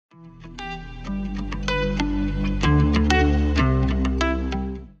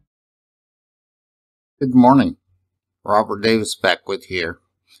Good morning. Robert Davis back with you here.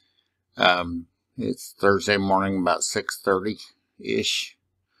 It's Thursday morning, about 6:30-ish.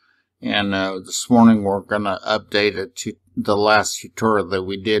 And this morning we're going to update it to the last tutorial that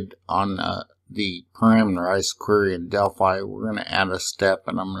we did on the parameterized query in Delphi. We're going to add a step,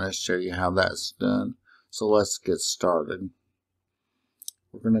 and I'm going to show you how that's done. So let's get started.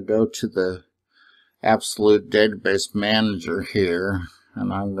 We're going to go to the Absolute Database Manager here,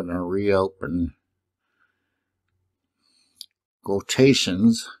 and I'm going to reopen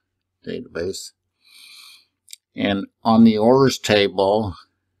Quotations database. And on the orders table,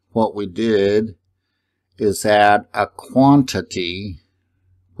 what we did is add a quantity,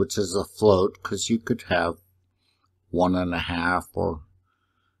 which is a float, because you could have 1.5 or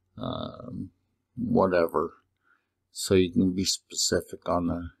whatever. So you can be specific on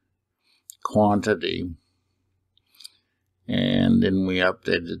the quantity. And then we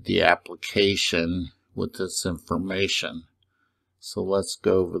updated the application with this information. So let's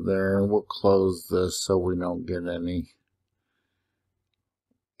go over there. We'll close this so we don't get any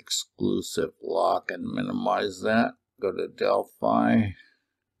exclusive lock and minimize that. Go to Delphi.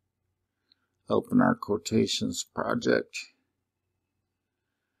 Open our quotations project.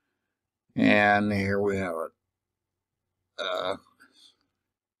 And here we have it.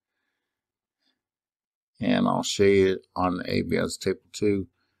 And I'll show you on ABS table 2.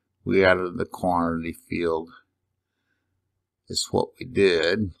 We added the quantity field. Is what we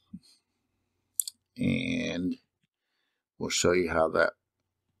did, and we'll show you how that.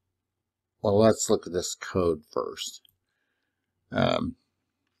 Well, let's look at this code first. What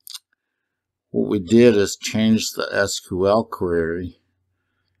we did is change the SQL query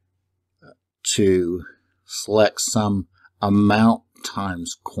to select some amount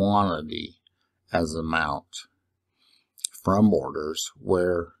times quantity as amount from orders,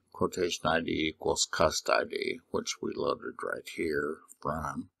 where quotation ID equals cust ID, which we loaded right here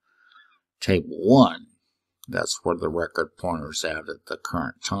from table 1. That's where the record pointer is at the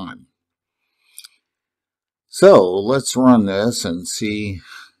current time. So let's run this and see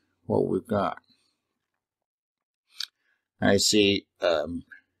what we've got. I see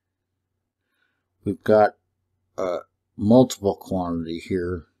we've got multiple quantity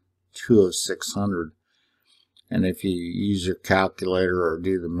here, 2 of 600. And if you use your calculator or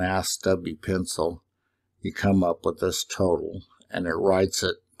do the math stubby pencil, you come up with this total, and it writes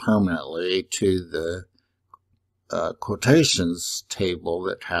it permanently to the quotations table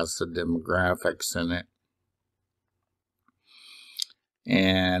that has the demographics in it.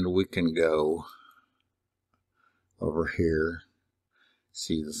 And we can go over here,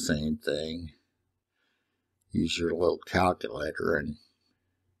 see the same thing. Use your little calculator and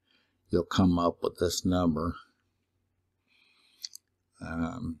you'll come up with this number.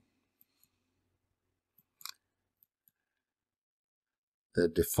 The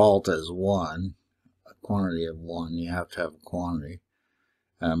default is 1, a quantity of 1. You have to have a quantity.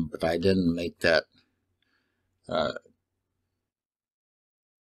 But I didn't make that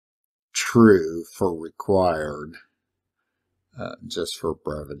true for required, just for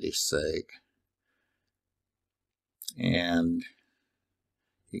brevity's sake. And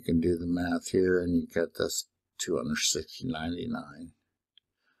you can do the math here, and you get this 260.99.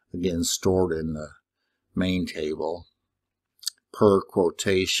 Again, stored in the main table per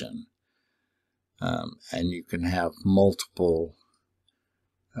quotation. And you can have multiple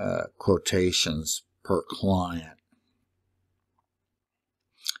quotations per client.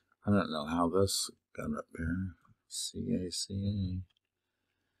 I don't know how this got up here. CACA.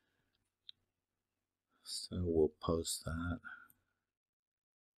 So we'll post that.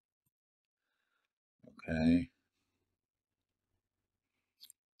 Okay.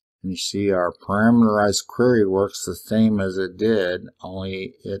 And you see our parameterized query works the same as it did,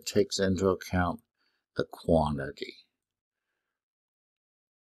 only it takes into account the quantity.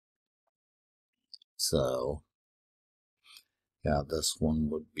 So, yeah, this one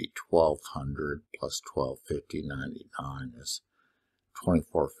would be 1200 plus 1250.99 is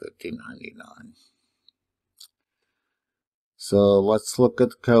 2450.99. So let's look at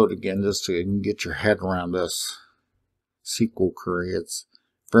the code again, just so you can get your head around this SQL query. It's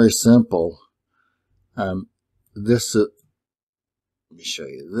very simple. Let me show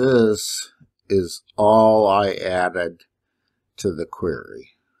you. This is all I added to the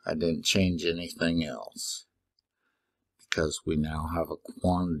query. I didn't change anything else because we now have a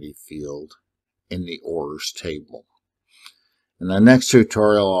quantity field in the orders table. In the next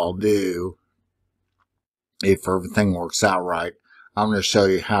tutorial I'll do, if everything works out right, I'm going to show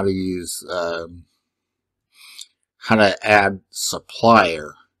you how to use how to add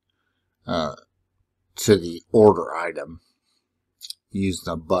supplier to the order item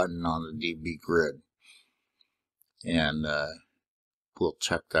using a button on the DB grid. And we'll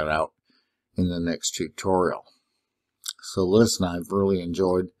check that out in the next tutorial. So listen, I've really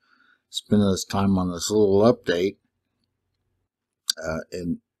enjoyed spending this time on this little update,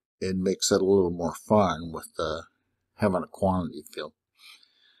 and it makes it a little more fun with having a quantity field.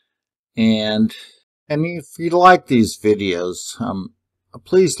 And if you like these videos,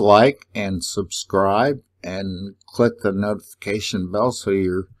 please like and subscribe and click the notification bell so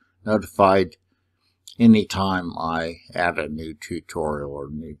you're notified anytime I add a new tutorial or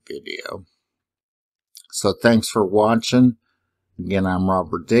new video. So thanks for watching. Again, I'm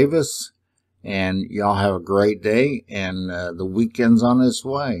Robert Davis, and y'all have a great day, and the weekend's on its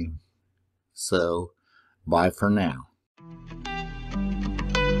way. So bye for now.